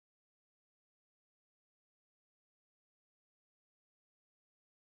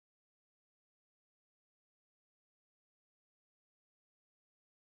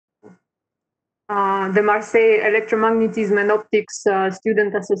The Marseille Electromagnetism and Optics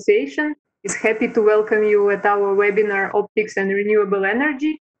Student Association is happy to welcome you at our webinar, Optics and Renewable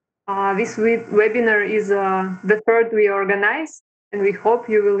Energy. This webinar is the third we organize, and we hope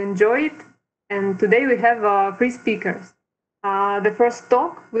you will enjoy it. And today we have three speakers. The first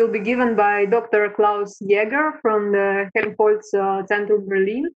talk will be given by Dr. Klaus Jäger from the Helmholtz Zentrum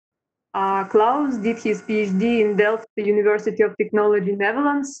Berlin. Klaus did his PhD in Delft, the University of Technology,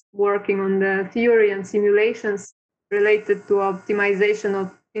 Netherlands, working on the theory and simulations related to optimization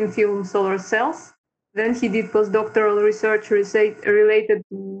of thin-film solar cells. Then he did postdoctoral research related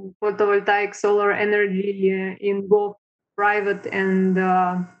to photovoltaic solar energy in both private and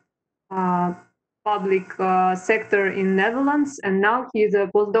public sector in Netherlands. And now he is a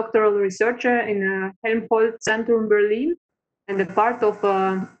postdoctoral researcher in Helmholtz Zentrum Berlin and a part of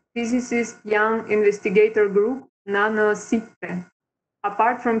physicist young investigator group Nano Sippe.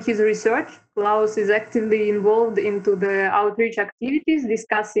 Apart from his research, Klaus is actively involved into the outreach activities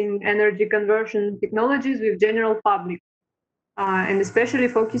discussing energy conversion technologies with general public, and especially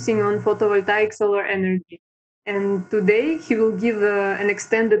focusing on photovoltaic solar energy. And today he will give an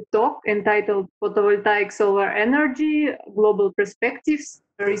extended talk entitled Photovoltaic Solar Energy, Global Perspectives,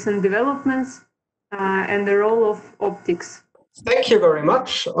 Recent Developments, and the Role of Optics. Thank you very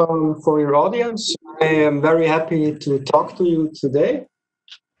much for your audience. I am very happy to talk to you today.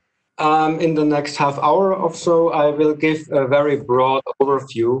 In the next half hour or so, I will give a very broad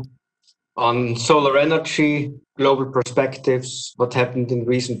overview on solar energy, global perspectives, what happened in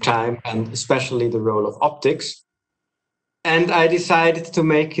recent time, and especially the role of optics. And I decided to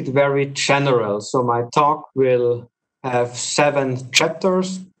make it very general. So my talk will have 7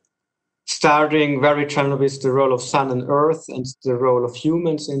 chapters, starting very general with the role of sun and earth and the role of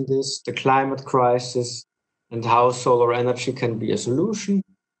humans in this, the climate crisis, and how solar energy can be a solution.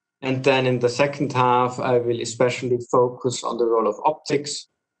 And then in the second half, I will especially focus on the role of optics,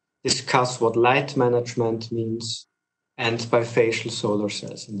 discuss what light management means, and bifacial solar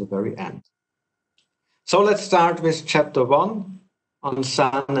cells in the very end. So let's start with chapter 1 on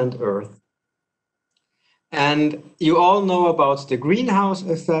sun and earth. And you all know about the greenhouse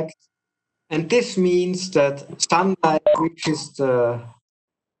effect. And this means that sunlight reaches the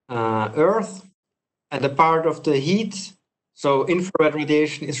earth and a part of the heat, so infrared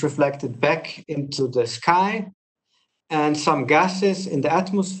radiation, is reflected back into the sky. And some gases in the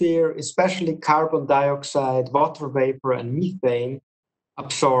atmosphere, especially carbon dioxide, water vapor, and methane,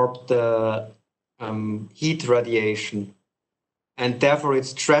 absorb the heat radiation. And therefore,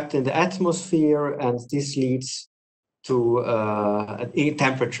 it's trapped in the atmosphere, and this leads to a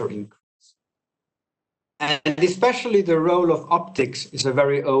temperature increase. And especially the role of optics is a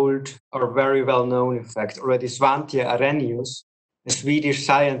very old or very well-known effect. Already Svante Arrhenius, a Swedish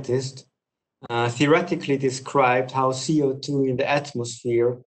scientist, theoretically described how CO2 in the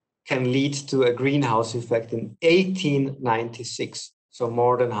atmosphere can lead to a greenhouse effect in 1896, so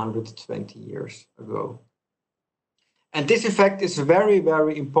more than 120 years ago. And this effect is very,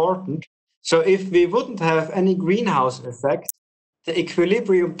 very important. So if we wouldn't have any greenhouse effect, the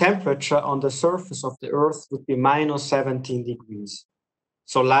equilibrium temperature on the surface of the Earth would be minus 17 degrees.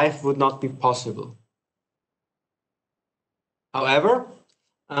 So life would not be possible. However,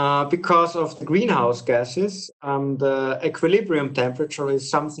 because of the greenhouse gases, the equilibrium temperature is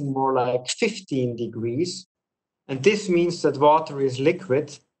something more like 15 degrees. And this means that water is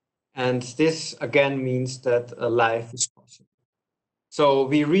liquid. And this again means that life is possible. So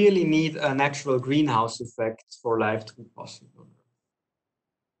we really need a natural greenhouse effect for life to be possible.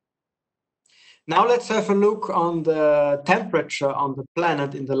 Now let's have a look on the temperature on the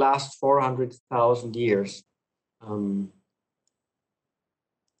planet in the last 400,000 years.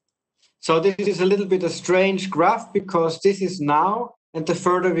 So this is a little bit a strange graph because this is now, and the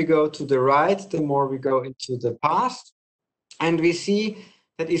further we go to the right, the more we go into the past. And we see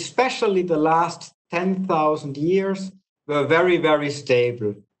that especially the last 10,000 years were very, very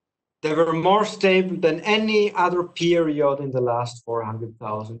stable. They were more stable than any other period in the last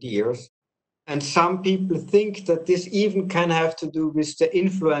 400,000 years. And some people think that this even can have to do with the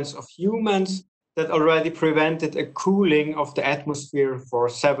influence of humans that already prevented a cooling of the atmosphere for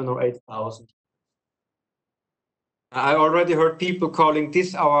 7,000 or 8,000 years. I already heard people calling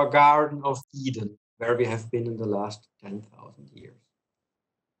this our Garden of Eden, where we have been in the last 10,000 years.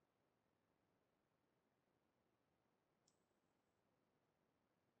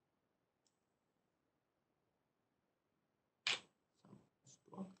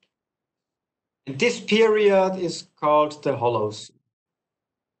 And this period is called the Holocene.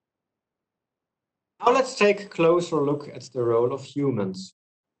 Now let's take a closer look at the role of humans.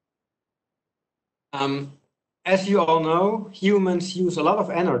 As you all know, humans use a lot of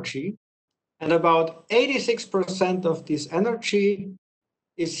energy, and about 86% of this energy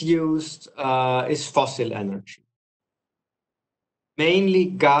is fossil energy, mainly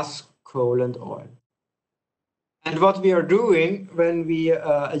gas, coal, and oil. And what we are doing when we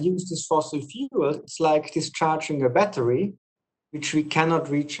use this fossil fuel, it's like discharging a battery, which we cannot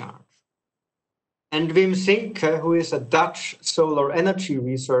recharge. And Wim Sinke, who is a Dutch solar energy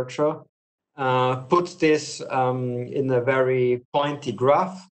researcher, put this in a very pointy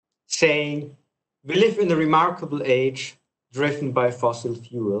graph, saying, we live in a remarkable age driven by fossil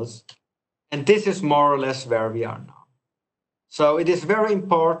fuels. And this is more or less where we are now. So it is very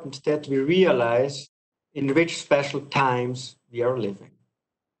important that we realize in which special times we are living.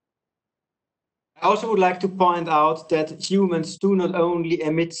 I also would like to point out that humans do not only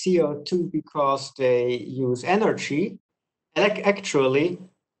emit CO2 because they use energy. Actually,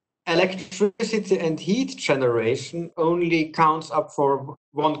 electricity and heat generation only counts up for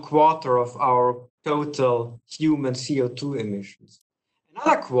 1/4 of our total human CO2 emissions.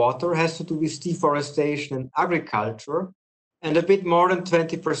 Another quarter has to do with deforestation and agriculture, and a bit more than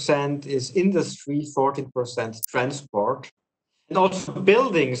 20% is industry, 14% transport, and also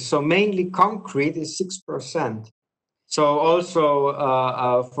buildings, so mainly concrete, is 6%. So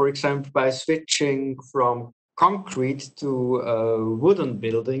also, for example, by switching from concrete to wooden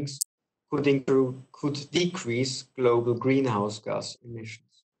buildings could decrease global greenhouse gas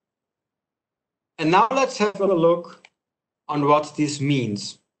emissions. And now let's have a look on what this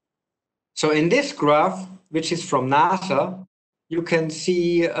means. So in this graph, which is from NASA, you can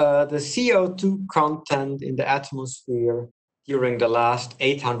see the CO2 content in the atmosphere during the last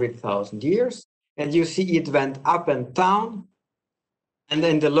 800,000 years. And you see it went up and down. And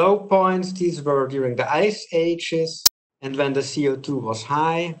in the low points, these were during the ice ages. And when the CO2 was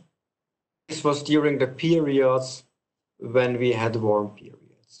high, this was during the periods when we had warm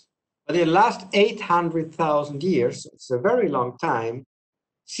periods. But in the last 800,000 years, it's a very long time,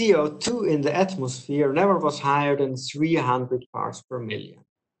 CO2 in the atmosphere never was higher than 300 parts per million.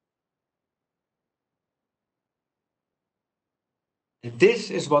 And this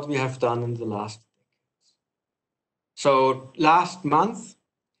is what we have done in the last decades. So last month,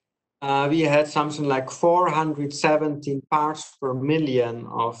 we had something like 417 parts per million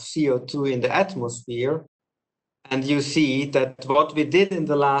of CO2 in the atmosphere. And you see that what we did in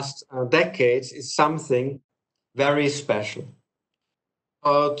the last decades is something very special.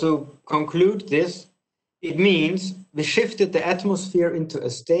 To conclude this, it means we shifted the atmosphere into a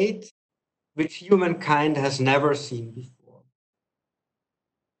state which humankind has never seen before.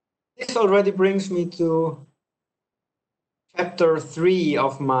 This already brings me to chapter 3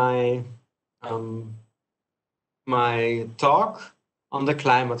 of my talk on the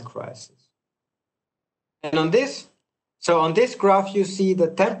climate crisis. And on this graph, you see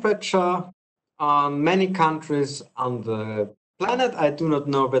the temperature on many countries on the planet. I do not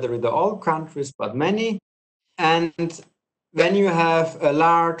know whether in all countries, but many. And when you have a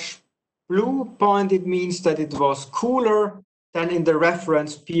large blue point, it means that it was cooler than in the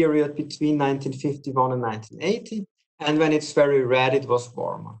reference period between 1951 and 1980. And when it's very red, it was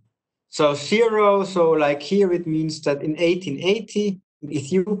warmer. So 0, so like here, it means that in 1880, in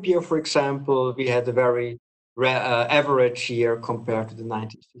Ethiopia, for example, we had a very average year compared to the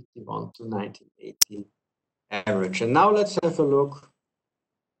 1951 to 1980 average. And now let's have a look.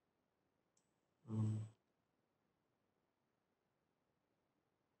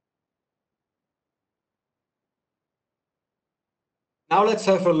 Now let's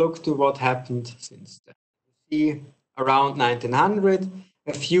have a look to what happened since then. You see, around 1900,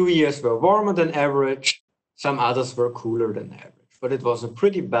 a few years were warmer than average, some others were cooler than average, but it was a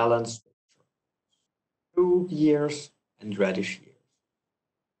pretty balanced picture. Blue years and reddish years.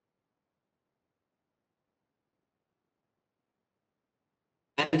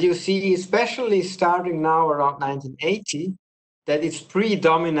 And you see, especially starting now around 1980, that it's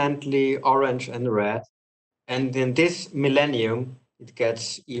predominantly orange and red. And in this millennium, it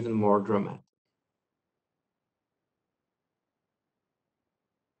gets even more dramatic.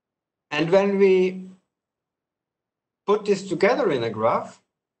 And when we put this together in a graph,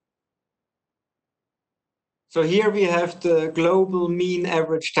 so here we have the global mean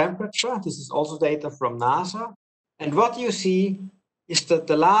average temperature. This is also data from NASA. And what you see is that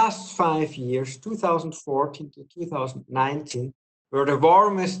the last 5 years, 2014 to 2019, were the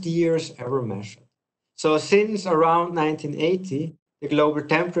warmest years ever measured. So since around 1980, the global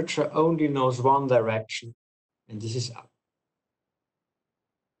temperature only knows one direction, and this is up.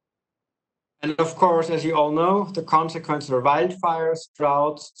 And of course, as you all know, the consequences are wildfires,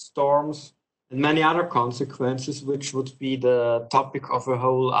 droughts, storms, and many other consequences, which would be the topic of a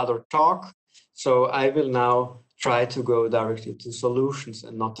whole other talk. So I will now try to go directly to solutions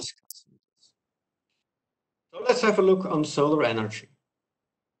and not discuss this. So let's have a look on solar energy.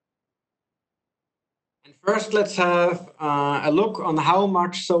 And first, let's have a look on how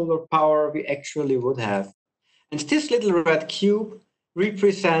much solar power we actually would have. And this little red cube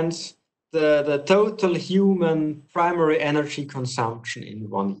represents the total human primary energy consumption in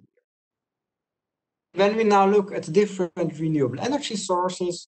 1 year. When we now look at different renewable energy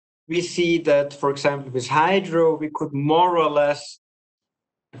sources, we see that, for example, with hydro, we could more or less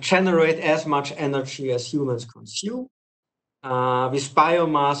generate as much energy as humans consume. With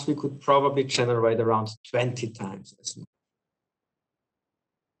biomass, we could probably generate around 20 times as much.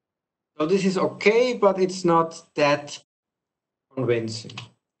 So this is okay, but it's not that convincing.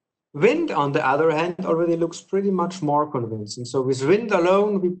 Wind, on the other hand, already looks pretty much more convincing. So with wind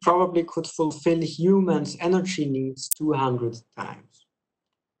alone, we probably could fulfill humans' energy needs 200 times.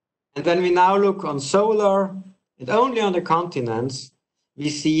 And when we now look on solar, and only on the continents, we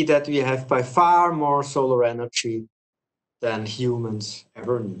see that we have by far more solar energy than humans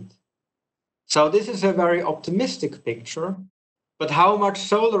ever need. So this is a very optimistic picture, but how much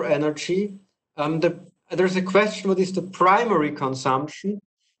solar energy? There's a question, what is the primary consumption?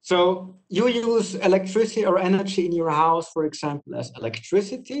 So you use electricity or energy in your house, for example, as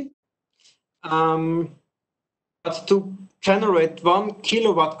electricity. But to generate 1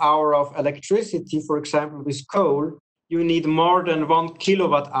 kilowatt hour of electricity, for example, with coal, you need more than 1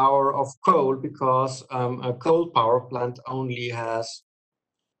 kilowatt hour of coal, because a coal power plant only has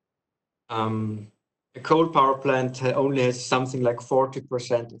something like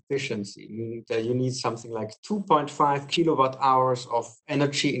 40% efficiency, meaning that you need something like 2.5 kilowatt hours of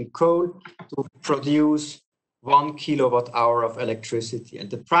energy in coal to produce 1 kilowatt hour of electricity. And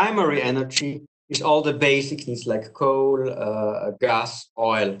the primary energy is all the basic needs like coal, gas,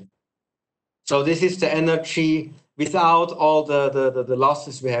 oil. So this is the energy without all the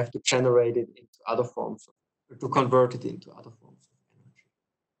losses we have to generate it into other forms, to convert it into other forms of energy.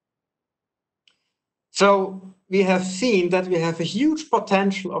 So we have seen that we have a huge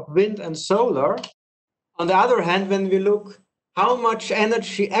potential of wind and solar. On the other hand, when we look how much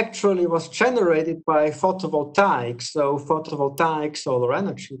energy actually was generated by photovoltaic, so photovoltaic solar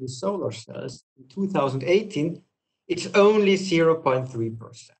energy with solar cells in 2018, it's only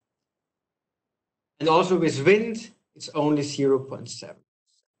 0.3%. And also with wind, it's only 0.7%.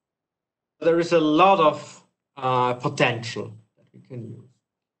 There is a lot of potential that we can use.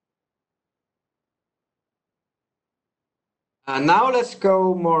 Now let's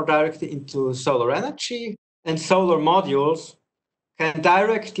go more directly into solar energy. And solar modules can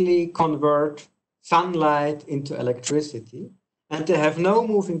directly convert sunlight into electricity, and they have no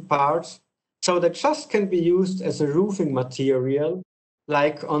moving parts, so they just can be used as a roofing material,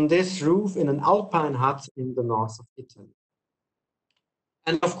 like on this roof in an alpine hut in the north of Italy.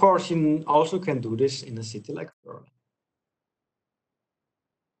 And of course, you also can do this in a city like Berlin.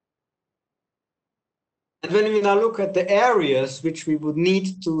 And when we now look at the areas which we would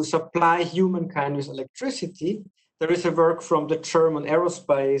need to supply humankind with electricity, there is a work from the German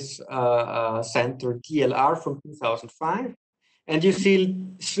Aerospace Center, DLR, from 2005. And you see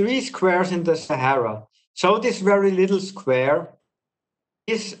 3 squares in the Sahara. So this very little square,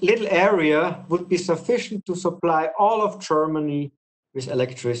 this little area would be sufficient to supply all of Germany with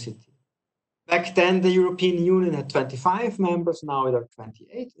electricity. Back then, the European Union had 25 members, now there are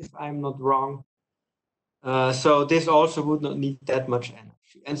 28, if I'm not wrong. So this also would not need that much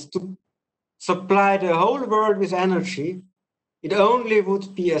energy. And to supply the whole world with energy, it only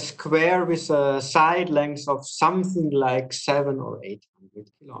would be a square with a side length of something like 700 or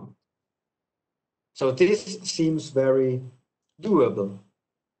 800 kilometers. So this seems very doable.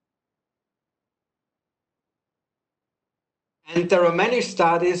 And there are many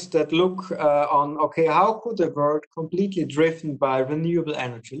studies that look on, okay, how could a world completely driven by renewable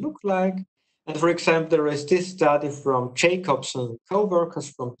energy look like? And for example, there is this study from Jacobson and co-workers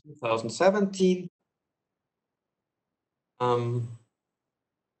from 2017.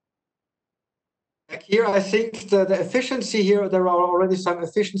 Here, I think the efficiency here, there are already some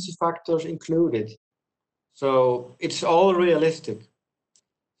efficiency factors included. So it's all realistic.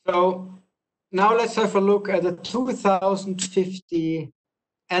 So now let's have a look at the 2050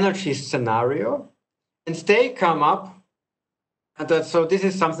 energy scenario. And they come up, and so this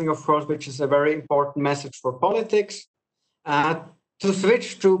is something, of course, which is a very important message for politics, to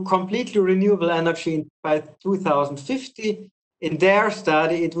switch to completely renewable energy by 2050. In their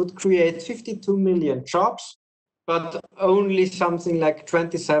study, it would create 52 million jobs, but only something like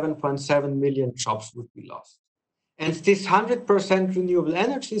 27.7 million jobs would be lost. And this 100% renewable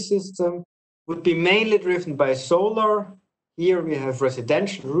energy system would be mainly driven by solar. Here we have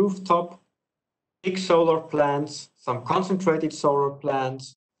residential rooftop, big solar plants, some concentrated solar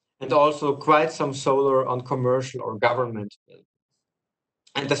plants, and also quite some solar on commercial or government buildings.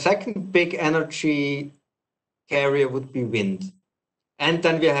 And the second big energy carrier would be wind. And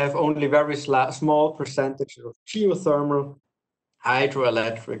then we have only very small percentage of geothermal,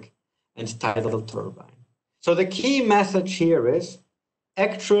 hydroelectric, and tidal turbine. So the key message here is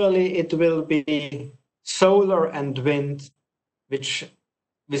actually it will be solar and wind, which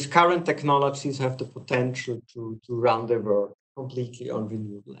with current technologies have the potential to run the world completely on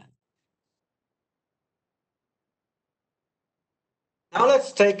renewable energy. Now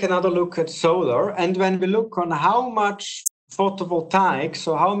let's take another look at solar. And when we look on how much photovoltaic,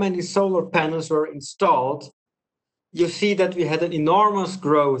 so how many solar panels were installed, you see that we had an enormous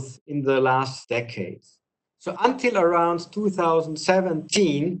growth in the last decades. So until around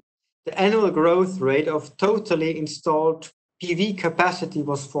 2017, the annual growth rate of totally installed PV capacity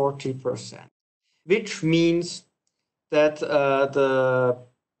was 40%, which means that the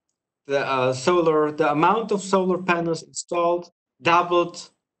amount of solar panels installed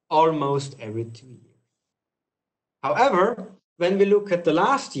doubled almost every 2 years. However, when we look at the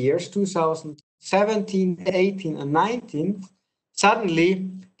last years, 2017, 18, and 19,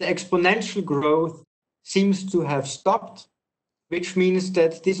 suddenly the exponential growth seems to have stopped, which means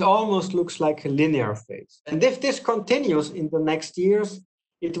that this almost looks like a linear phase. And if this continues in the next years,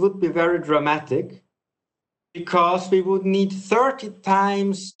 it would be very dramatic because we would need 30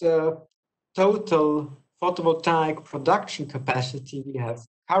 times the total photovoltaic production capacity we have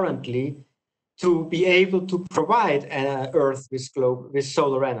currently to be able to provide Earth with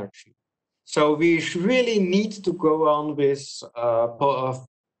solar energy. So we really need to go on with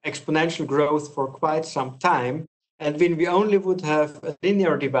exponential growth for quite some time. And when we only would have a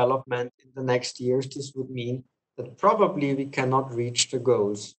linear development in the next years, this would mean that probably we cannot reach the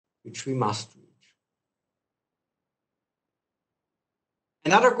goals which we must reach.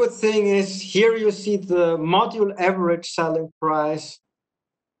 Another good thing is here you see the module average selling price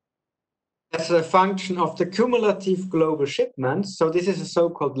as a function of the cumulative global shipments. So this is a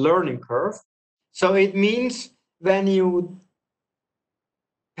so-called learning curve. So it means when you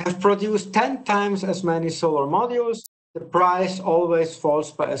have produced 10 times as many solar modules, the price always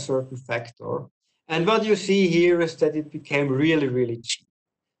falls by a certain factor. And what you see here is that it became really, really cheap.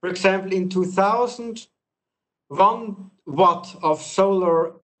 For example, in 2000, 1 watt of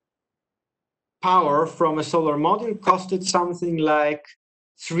solar power from a solar module costed something like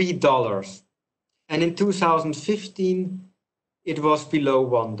 $3. And in 2015, it was below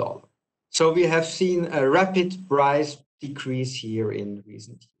 $1. So we have seen a rapid price decrease here in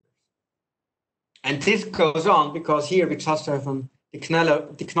recent years. And this goes on because here we just have a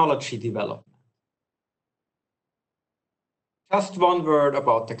technology development. Just one word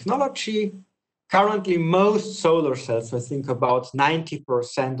about technology. Currently, most solar cells, I think about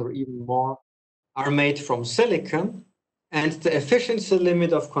 90% or even more, are made from silicon, and the efficiency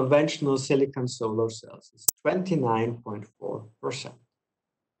limit of conventional silicon solar cells is 29.4%.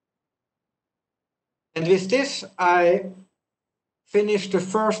 And with this, I finished the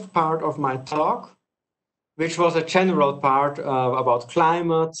first part of my talk, which was a general part about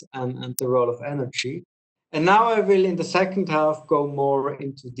climate and the role of energy. And now I will, in the second half, go more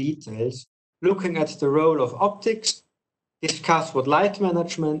into details, looking at the role of optics, discuss what light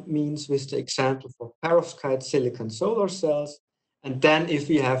management means with the example for perovskite silicon solar cells, and then, if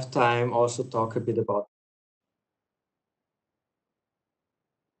we have time, also talk a bit about.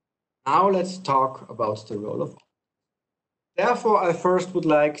 Now let's talk about the role of. Therefore, I first would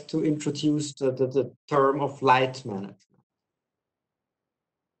like to introduce the term of light management.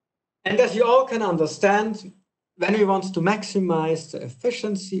 And as you all can understand, when we want to maximize the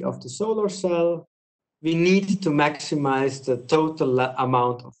efficiency of the solar cell, we need to maximize the total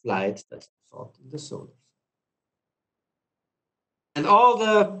amount of light that's absorbed in the solar cell. And all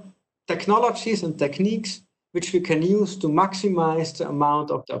the technologies and techniques which we can use to maximize the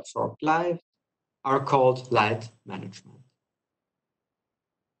amount of the absorbed light are called light management.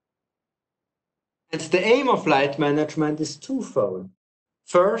 And the aim of light management is twofold.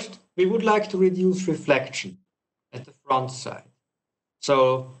 First, we would like to reduce reflection at the front side.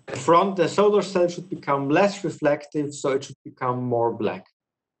 So the solar cell should become less reflective, so it should become more black.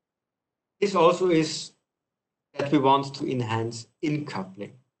 This also is that we want to enhance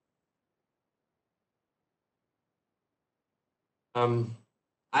incoupling.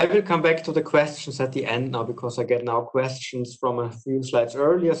 I will come back to the questions at the end now because I get now questions from a few slides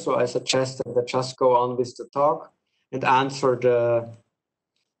earlier. So I suggest that I just go on with the talk and answer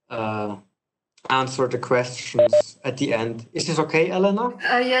the questions at the end. Is this okay, Elena?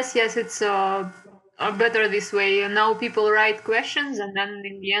 Yes, it's better this way. Now people write questions, and then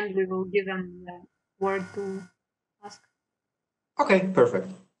in the end we will give them the word to ask. Okay,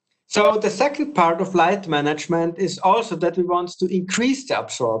 perfect. So the second part of light management is also that we want to increase the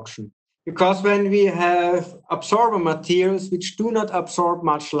absorption. Because when we have absorber materials which do not absorb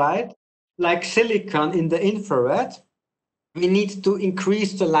much light, like silicon in the infrared, we need to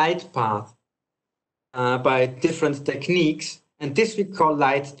increase the light path by different techniques, and this we call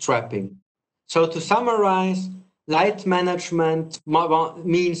light trapping. So to summarize, light management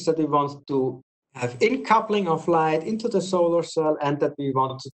means that we want to have incoupling of light into the solar cell and that we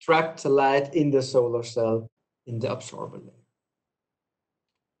want to trap the light in the solar cell in the absorber layer.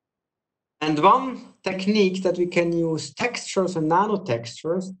 And one technique that we can use, textures and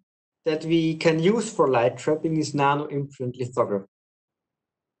nanotextures, that we can use for light trapping is nano-imprint lithography.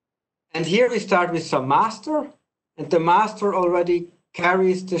 And here we start with some master, and the master already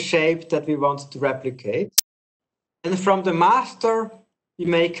carries the shape that we want to replicate. And from the master, we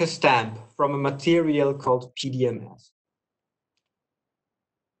make a stamp from a material called PDMS.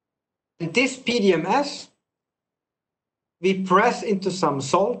 And this PDMS, we press into some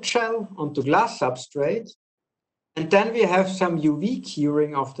salt shell onto glass substrate, and then we have some UV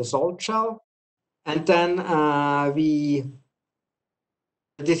curing of the salt shell, and then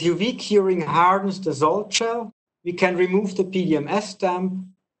this UV curing hardens the salt shell. We can remove the PDMS stamp,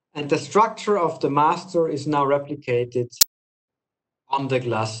 and the structure of the master is now replicated on the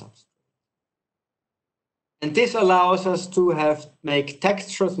glass substrate. And this allows us to make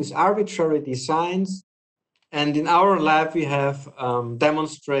textures with arbitrary designs. And in our lab, we have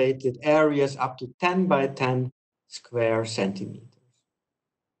demonstrated areas up to 10 by 10 square centimeters.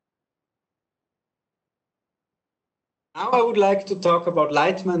 Now I would like to talk about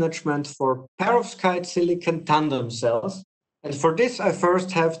light management for perovskite silicon tandem cells. And for this, I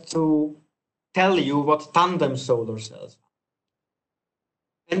first have to tell you what tandem solar cells are.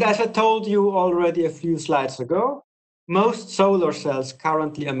 And as I told you already a few slides ago, most solar cells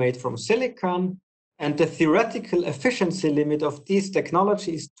currently are made from silicon, and the theoretical efficiency limit of this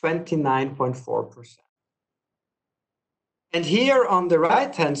technology is 29.4%. And here on the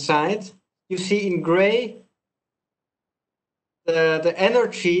right-hand side, you see in gray the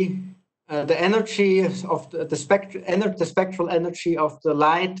energy of the spectral energy of the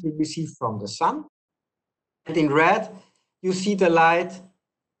light we receive from the sun. And in red, you see the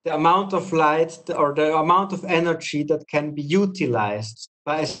amount of light or the amount of energy that can be utilized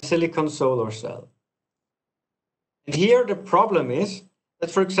by a silicon solar cell. And here the problem is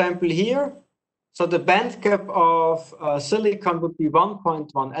that, for example, here, so the band gap of silicon would be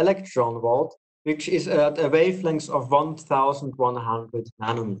 1.1 electron volt, which is at a wavelength of 1,100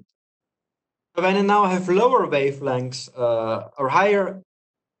 nanometers. So when I now have lower wavelengths or higher,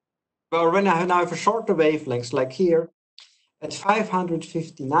 or when I now have a shorter wavelengths, like here, at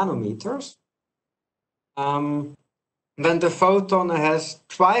 550 nanometers, then the photon has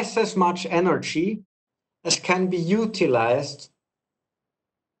twice as much energy as can be utilized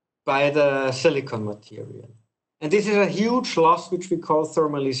by the silicon material. And this is a huge loss, which we call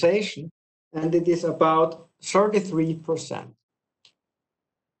thermalization, and it is about 33%.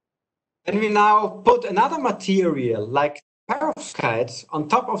 When we now put another material like perovskites on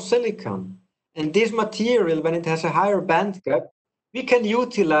top of silicon, and this material, when it has a higher band gap, we can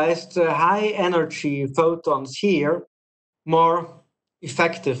utilize the high energy photons here more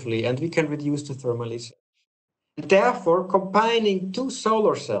effectively, and we can reduce the thermalization. And therefore, combining two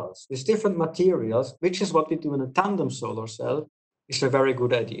solar cells with different materials, which is what we do in a tandem solar cell, is a very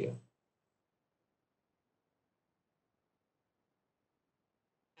good idea.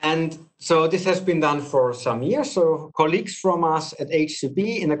 And so this has been done for some years. So colleagues from us at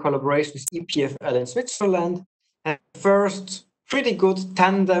HCB, in a collaboration with EPFL in Switzerland, have first pretty good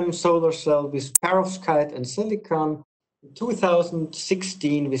tandem solar cell with perovskite and silicon in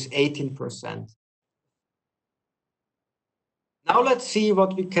 2016 with 18%. Now let's see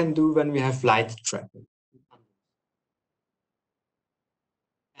what we can do when we have light trapping.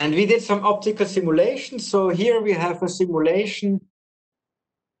 And we did some optical simulations. So here we have a simulation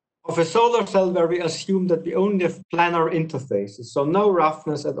of a solar cell where we assume that we only have planar interfaces, so no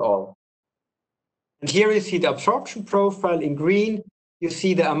roughness at all. And here you see the absorption profile. In green, you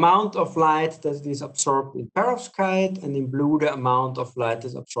see the amount of light that is absorbed in perovskite, and in blue, the amount of light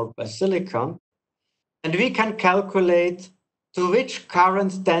is absorbed by silicon. And we can calculate to which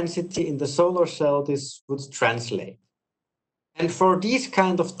current density in the solar cell this would translate. And for these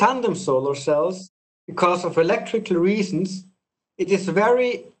kind of tandem solar cells, because of electrical reasons, it is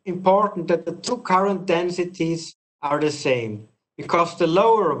very important that the two current densities are the same, because the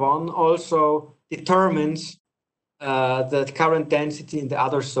lower one also determines the current density in the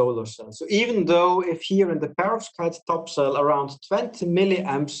other solar cell. So even though if here in the perovskite top cell around 20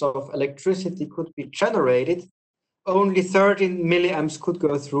 milliamps of electricity could be generated, only 13 milliamps could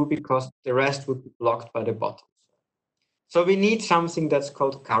go through because the rest would be blocked by the bottom. So we need something that's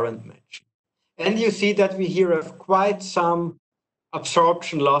called current matching. And you see that we here have quite some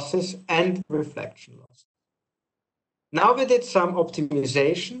absorption losses and reflection losses. Now we did some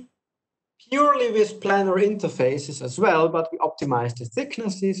optimization, purely with planar interfaces as well, but we optimized the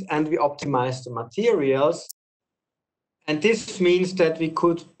thicknesses and we optimized the materials. And this means that we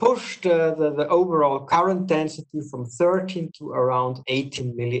could push the overall current density from 13 to around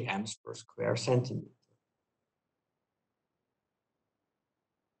 18 milliamps per square centimeter.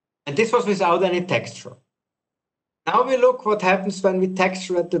 And this was without any texture. Now we look what happens when we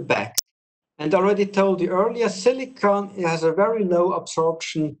texture at the back. And I already told you earlier, silicon has a very low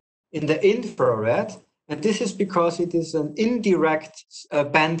absorption in the infrared. And this is because it is an indirect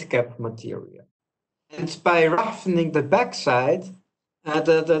band gap material. And by roughening the backside,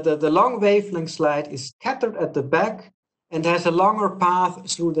 the long wavelength light is scattered at the back and has a longer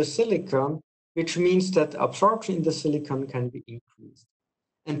path through the silicon, which means that absorption in the silicon can be increased.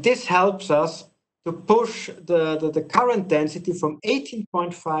 And this helps us to push the current density from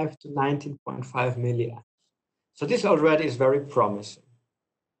 18.5 to 19.5 milliamps. So this already is very promising.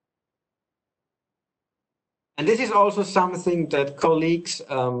 And this is also something that colleagues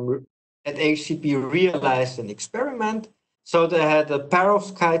at HCB realized in experiment. So they had a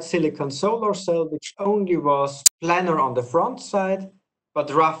perovskite silicon solar cell, which only was planar on the front side, but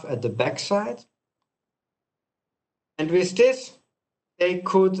rough at the back side. And with this, they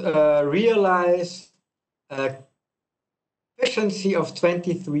could realize efficiency of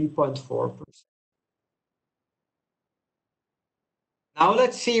 23.4%. Now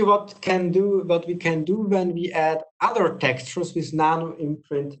let's see what we can do when we add other textures with nano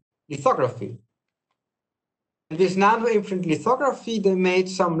imprint lithography. And with nano imprint lithography, they made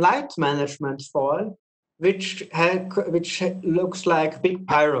some light management foil, which looks like big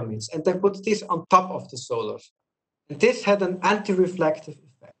pyramids, and they put this on top of the solar cell. And this had an anti-reflective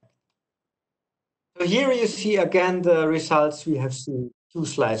effect. So here you see again the results we have seen 2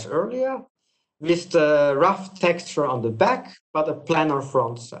 slides earlier, with the rough texture on the back, but a planar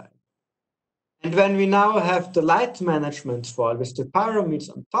front side. And when we now have the light management foil with the pyramids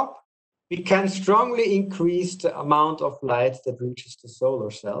on top, we can strongly increase the amount of light that reaches the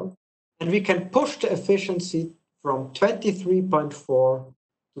solar cell. And we can push the efficiency from 23.4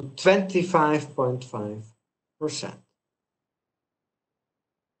 to 25.5%.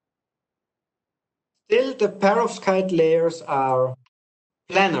 Still, the perovskite layers are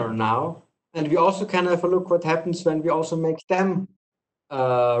planar now. And we also can have a look what happens when we also make them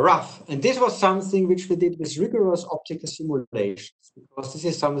rough. And this was something which we did with rigorous optical simulations, because this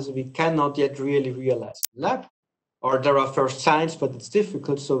is something we cannot yet really realize in the lab, or there are first signs, but it's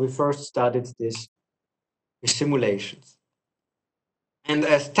difficult. So we first studied this with simulations. And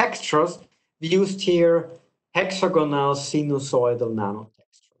as textures, we used here hexagonal sinusoidal nanotextures.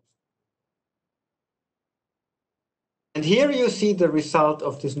 And here you see the result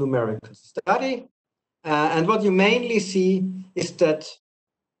of this numerical study. And what you mainly see is that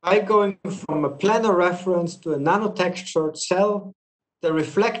by going from a planar reference to a nanotextured cell, the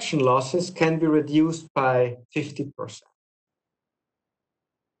reflection losses can be reduced by 50%.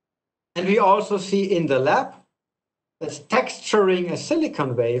 And we also see in the lab that texturing a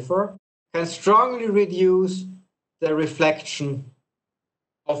silicon wafer can strongly reduce the reflection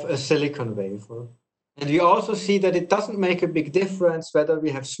of a silicon wafer. And we also see that it doesn't make a big difference whether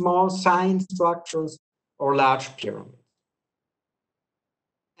we have small sign structures or large pyramids.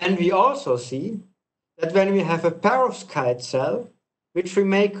 And we also see that when we have a perovskite cell, which we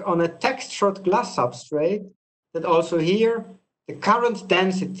make on a textured glass substrate, that also here the current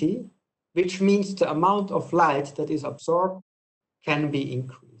density, which means the amount of light that is absorbed, can be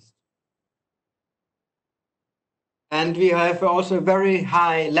increased. And we have also a very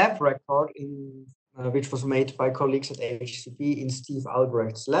high lab record which was made by colleagues at HCB in Steve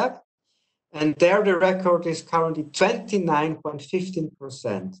Albrecht's lab. And there the record is currently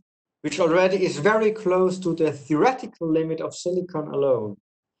 29.15%, which already is very close to the theoretical limit of silicon alone.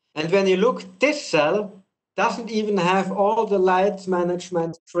 And when you look, this cell doesn't even have all the light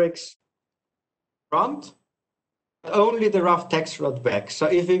management tricks front, only the rough texture at back. So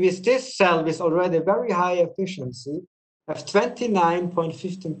if we with this cell with already very high efficiency have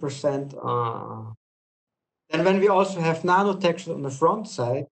 29.15%, then when we also have nano texture on the front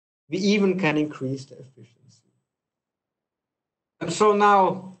side, we even can increase the efficiency. And so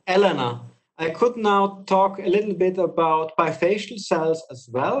now, Elena, I could now talk a little bit about bifacial cells as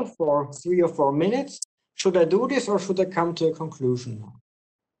well for 3 or 4 minutes. Should I do this or should I come to a conclusion now?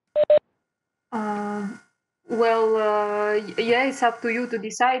 Yeah, it's up to you to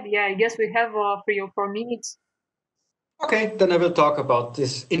decide. Yeah, I guess we have 3 or 4 minutes. Okay, then I will talk about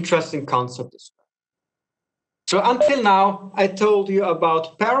this interesting concept as well. So until now, I told you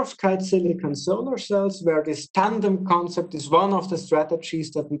about perovskite silicon solar cells, where this tandem concept is one of the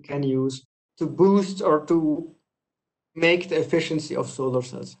strategies that we can use to boost or to make the efficiency of solar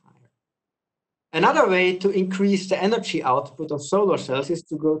cells higher. Another way to increase the energy output of solar cells is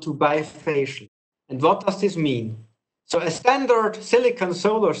to go to bifacial. And what does this mean? So a standard silicon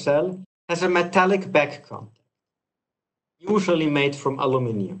solar cell has a metallic back contact, usually made from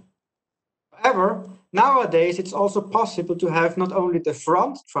aluminium. However, nowadays it's also possible to have not only the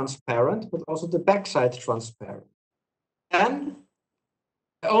front transparent, but also the backside transparent. And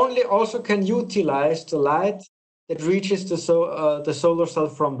only also can utilize the light that reaches the solar cell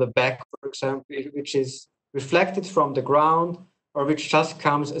from the back, for example, which is reflected from the ground or which just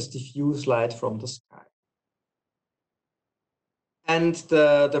comes as diffuse light from the sky. And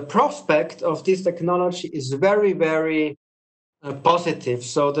the prospect of this technology is very, very positive.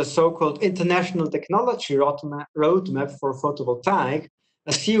 So the so-called International Technology Roadmap for Photovoltaic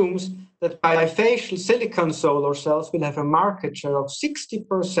assumes that bifacial silicon solar cells will have a market share of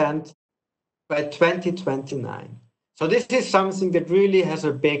 60% by 2029. So this is something that really has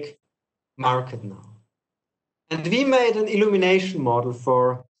a big market now. And we made an illumination model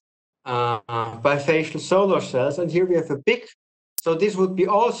for bifacial solar cells. And here we have a big, so this would be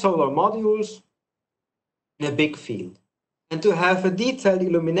all solar modules in a big field. And to have a detailed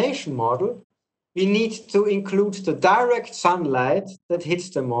illumination model, we need to include the direct sunlight that hits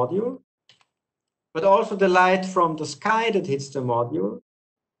the module, but also the light from the sky that hits the module.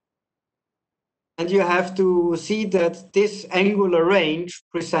 And you have to see that this angular range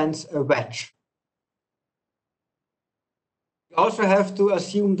presents a wedge. You also have to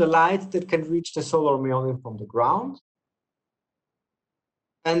assume the light that can reach the solar module from the ground.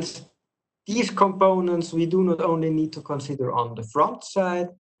 And these components we do not only need to consider on the front side,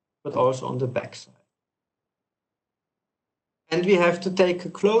 but also on the back side. And we have to take a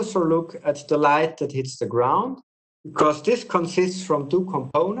closer look at the light that hits the ground, because this consists from 2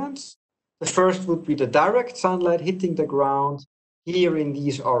 components. The first would be the direct sunlight hitting the ground here in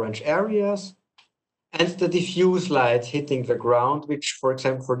these orange areas, and the diffuse light hitting the ground, which, for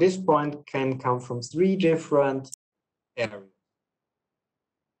example, for this point can come from 3 different areas.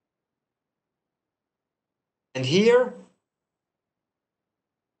 And here,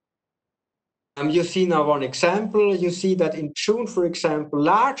 you see now one example. You see that in June, for example,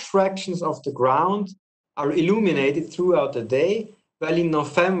 large fractions of the ground are illuminated throughout the day, while in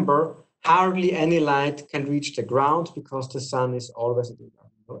November, hardly any light can reach the ground because the sun is always at a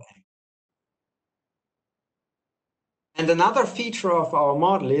low angle. And another feature of our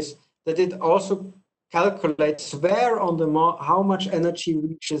model is that it also calculates where on the how much energy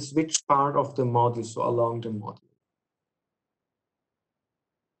reaches which part of the module, so along the module.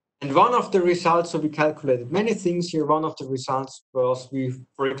 And one of the results, so we calculated many things here. One of the results was we,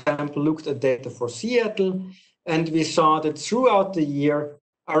 for example, looked at data for Seattle, and we saw that throughout the year,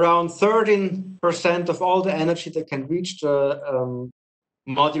 around 13% of all the energy that can reach the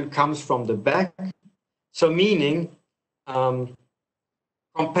module comes from the back. So meaning,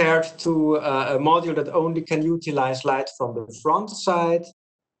 compared to a module that only can utilize light from the front side,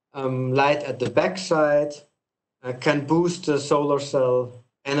 light at the back side can boost the solar cell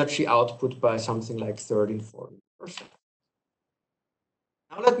energy output by something like 13-14%.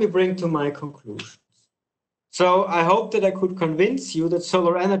 Now let me bring to my conclusions. So I hope that I could convince you that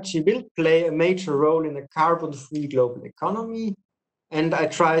solar energy will play a major role in a carbon-free global economy. And I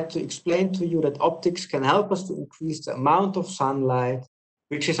tried to explain to you that optics can help us to increase the amount of sunlight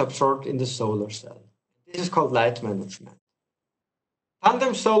which is absorbed in the solar cell. This is called light management.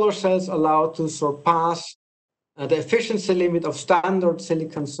 Tandem solar cells allow to surpass the efficiency limit of standard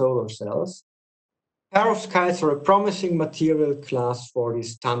silicon solar cells. Perovskites are a promising material class for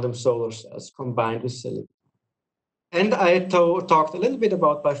these tandem solar cells combined with silicon. And I talked a little bit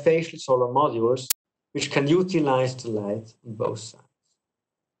about bifacial solar modules, which can utilize the light on both sides.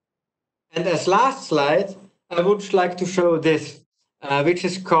 And as last slide, I would like to show this, which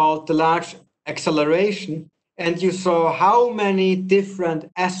is called the Large Acceleration and you saw how many different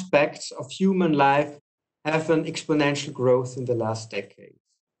aspects of human life have an exponential growth in the last decades.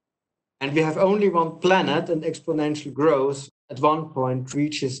 And we have only one planet, and exponential growth at one point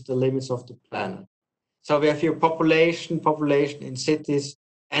reaches the limits of the planet. So we have here population in cities,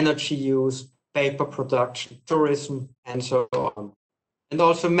 energy use, paper production, tourism, and so on. And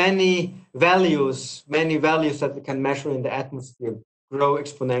also many values that we can measure in the atmosphere grow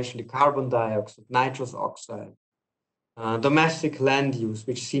exponentially: carbon dioxide, nitrous oxide, domestic land use,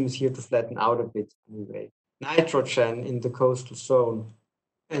 which seems here to flatten out a bit anyway, nitrogen in the coastal zone,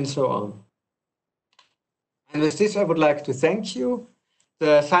 and so on. And with this, I would like to thank you.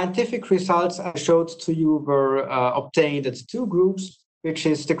 The scientific results I showed to you were obtained at two groups, which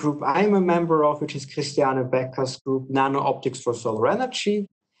is the group I'm a member of, which is Christiane Becker's group, Nano Optics for Solar Energy,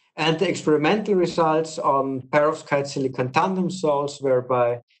 and the experimental results on perovskite silicon tandem cells were by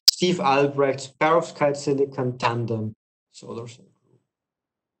Steve Albrecht's perovskite silicon tandem solar cell group.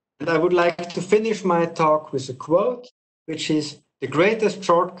 And I would like to finish my talk with a quote, which is: "The greatest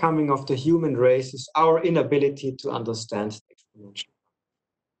shortcoming of the human race is our inability to understand exponential."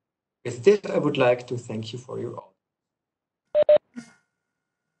 With this, I would like to thank you for your audience.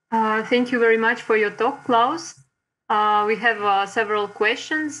 Thank you very much for your talk, Klaus. We have several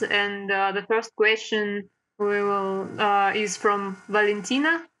questions, and the first question is from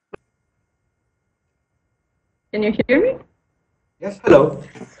Valentina. Can you hear me? Yes, hello.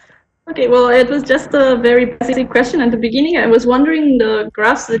 Okay, well, it was just a very basic question at the beginning. I was wondering, the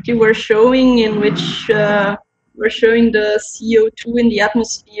graphs that you were showing, in which were showing the CO2 in the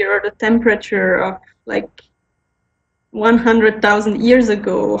atmosphere, the temperature of like 100,000 years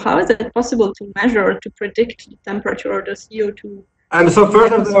ago. How is it possible to measure or to predict the temperature or the CO2? So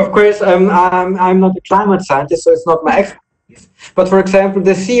first of course, I'm not a climate scientist, so it's not my expertise. But for example,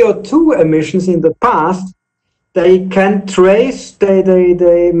 the CO2 emissions in the past, they can trace, they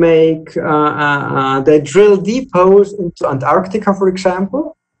drill deep holes into Antarctica, for example,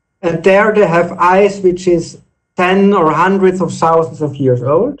 and there they have ice which is 10 or hundreds of thousands of years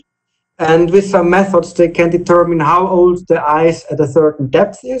old. And with some methods, they can determine how old the ice at a certain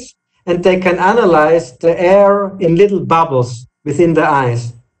depth is, and they can analyze the air in little bubbles within the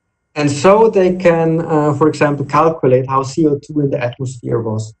ice. And so they can, for example, calculate how CO2 in the atmosphere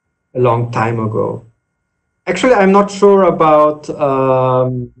was a long time ago. Actually, I'm not sure about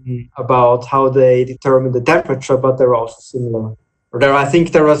how they determine the temperature, but they're also similar. I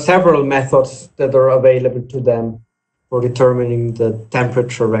think there are several methods that are available to them for determining the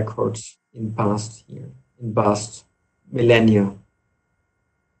temperature records in past millennia.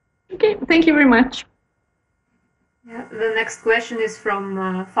 Okay, thank you very much. Yeah, the next question is from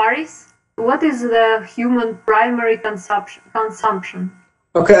Faris. What is the human primary consumption?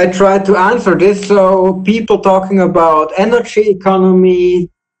 Okay, I tried to answer this. So people talking about energy economy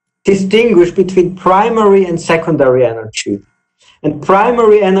distinguish between primary and secondary energy. And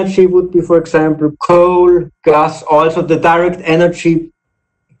primary energy would be, for example, coal, gas, also the direct energy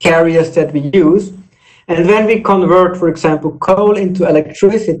carriers that we use. And when we convert, for example, coal into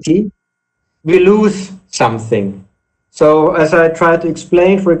electricity, we lose something. So as I tried to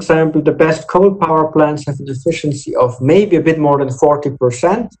explain, for example, the best coal power plants have an efficiency of maybe a bit more than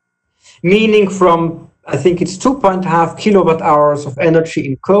 40%, meaning from, I think it's 2.5 kilowatt hours of energy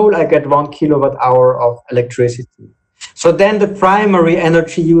in coal, I get 1 kilowatt hour of electricity. So then the primary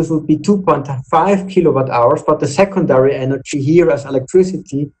energy use would be 2.5 kilowatt hours, but the secondary energy here as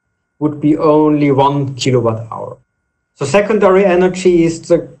electricity would be only 1 kilowatt hour. So secondary energy is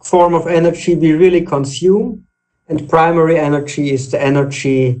the form of energy we really consume, and primary energy is the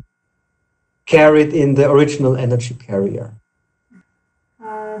energy carried in the original energy carrier.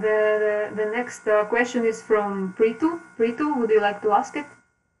 The next question is from Pritu. Pritu, would you like to ask it?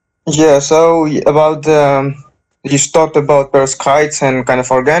 Yeah, so about you talked about perovskites and kind of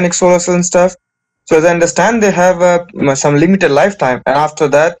organic solar cells and stuff. So as I understand, they have some limited lifetime, and after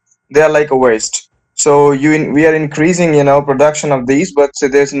that, they are like a waste. So we are increasing, production of these, but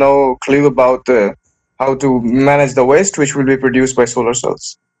there's no clue about how to manage the waste which will be produced by solar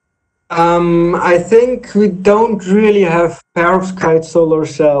cells. I think we don't really have perovskite solar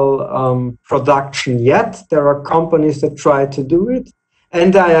cell production yet. There are companies that try to do it.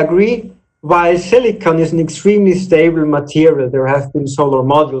 And I agree, while silicon is an extremely stable material, there have been solar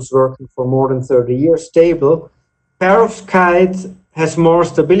modules working for more than 30 years stable. Perovskite has more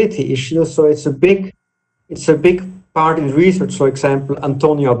stability issues, so it's a big part in research. For example,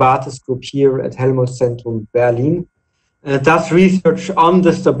 Antonio Abate's group here at Helmholtz Zentrum Berlin does research on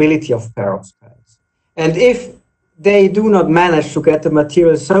the stability of perovskites. And if they do not manage to get the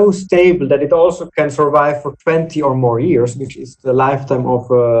material so stable that it also can survive for 20 or more years, which is the lifetime of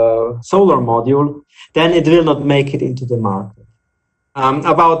a solar module, then it will not make it into the market.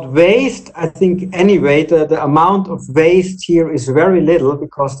 About waste, I think anyway, the amount of waste here is very little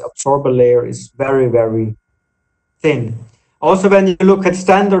because the absorber layer is very, very thin. Also, when you look at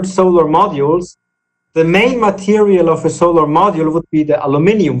standard solar modules, the main material of a solar module would be the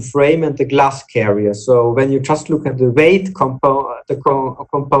aluminum frame and the glass carrier. So when you just look at the weight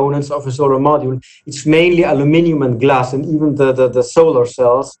components of a solar module, it's mainly aluminum and glass, and even the solar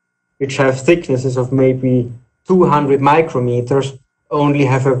cells, which have thicknesses of maybe 200 micrometers, only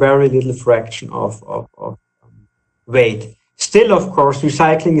have a very little fraction of weight. Still, of course,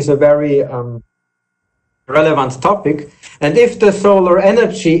 recycling is a very relevant topic. And if the solar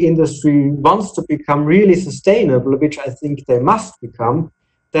energy industry wants to become really sustainable, which I think they must become,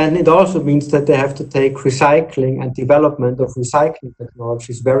 then it also means that they have to take recycling and development of recycling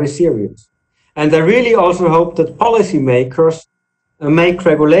technologies very serious. And I really also hope that policymakers make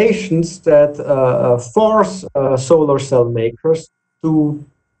regulations that force solar cell makers to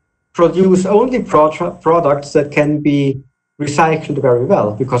produce only products that can be recycled very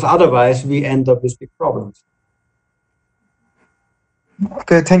well, because otherwise we end up with big problems.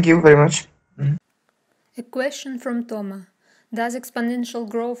 Okay, thank you very much. A question from Toma. Does exponential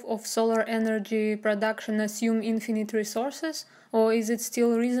growth of solar energy production assume infinite resources, or is it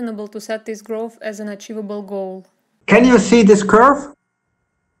still reasonable to set this growth as an achievable goal? Can you see this curve?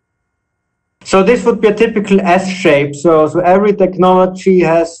 So this would be a typical S shape. So every technology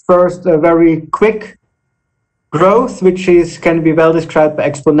has first a very quick growth, which can be well described by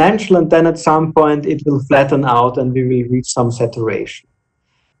exponential, and then at some point it will flatten out and we will reach some saturation.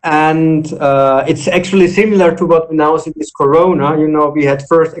 And it's actually similar to what we now see with Corona. You know, we had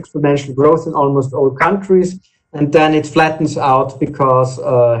first exponential growth in almost all countries, and then it flattens out because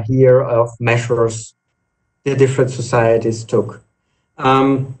here of measures the different societies took.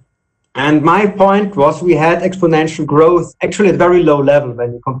 And my point was we had exponential growth actually at very low level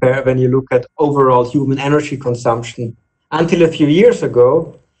when you look at overall human energy consumption until a few years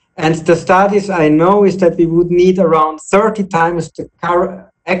ago. And the studies I know is that we would need around 30 times the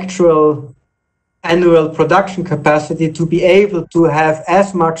actual annual production capacity to be able to have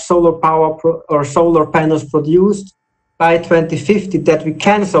as much solar power or solar panels produced by 2050 that we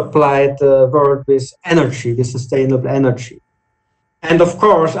can supply the world with energy, with sustainable energy. And of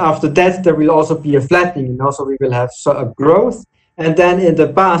course, after that, there will also be a flattening, and also we will have a growth. And then in the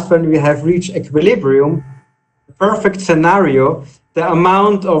past, when we have reached equilibrium, the perfect scenario, the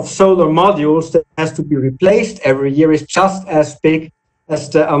amount of solar modules that has to be replaced every year is just as big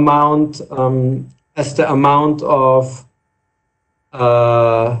as the amount of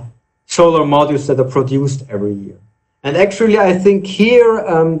solar modules that are produced every year. And actually, I think here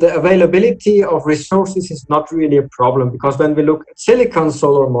the availability of resources is not really a problem, because when we look at silicon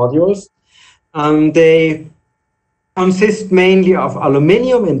solar modules, they consist mainly of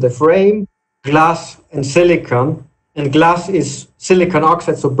aluminum in the frame, glass, and silicon. And glass is silicon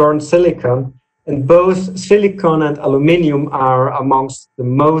oxide, so burnt silicon. And both silicon and aluminum are amongst the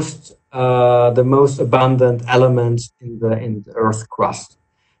most abundant elements in the Earth's crust.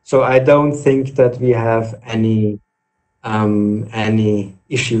 So I don't think that we have any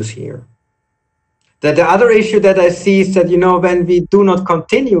issues here. The other issue that I see is that, you know, when we do not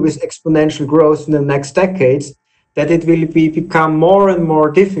continue with exponential growth in the next decades, that it will become more and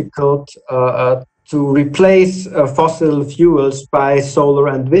more difficult to replace fossil fuels by solar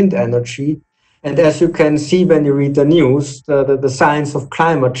and wind energy. And as you can see when you read the news, the signs of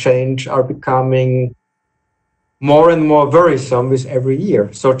climate change are becoming more and more worrisome with every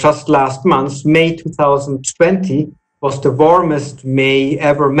year. So just last month, May 2020, was the warmest May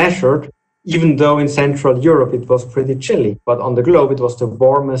ever measured, even though in Central Europe it was pretty chilly. But on the globe, it was the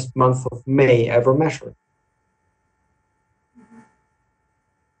warmest month of May ever measured.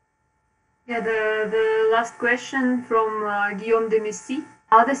 Yeah, the last question from Guillaume de Messy.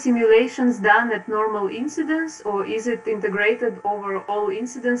 Are the simulations done at normal incidence, or is it integrated over all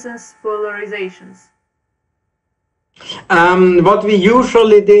incidences polarizations? What we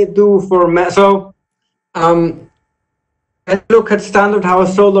usually do for let's look at standard how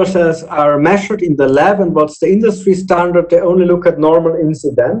solar cells are measured in the lab, and what's the industry standard? They only look at normal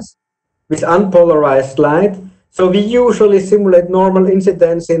incidence with unpolarized light. So we usually simulate normal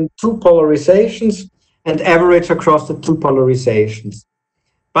incidence in two polarizations and average across the two polarizations.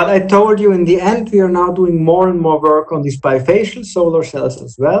 But I told you in the end, we are now doing more and more work on these bifacial solar cells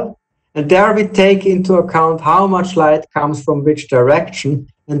as well. And there we take into account how much light comes from which direction.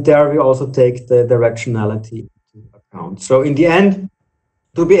 And there we also take the directionality into account. account. So in the end,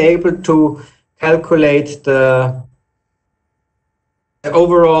 to be able to calculate the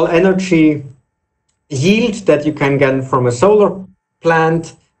overall energy yield that you can get from a solar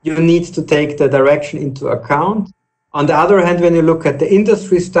plant, you need to take the direction into account. On the other hand, when you look at the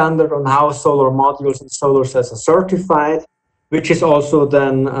industry standard on how solar modules and solar cells are certified, which is also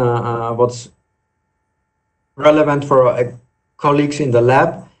then what's relevant for colleagues in the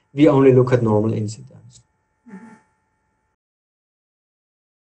lab, we only look at normal incidence.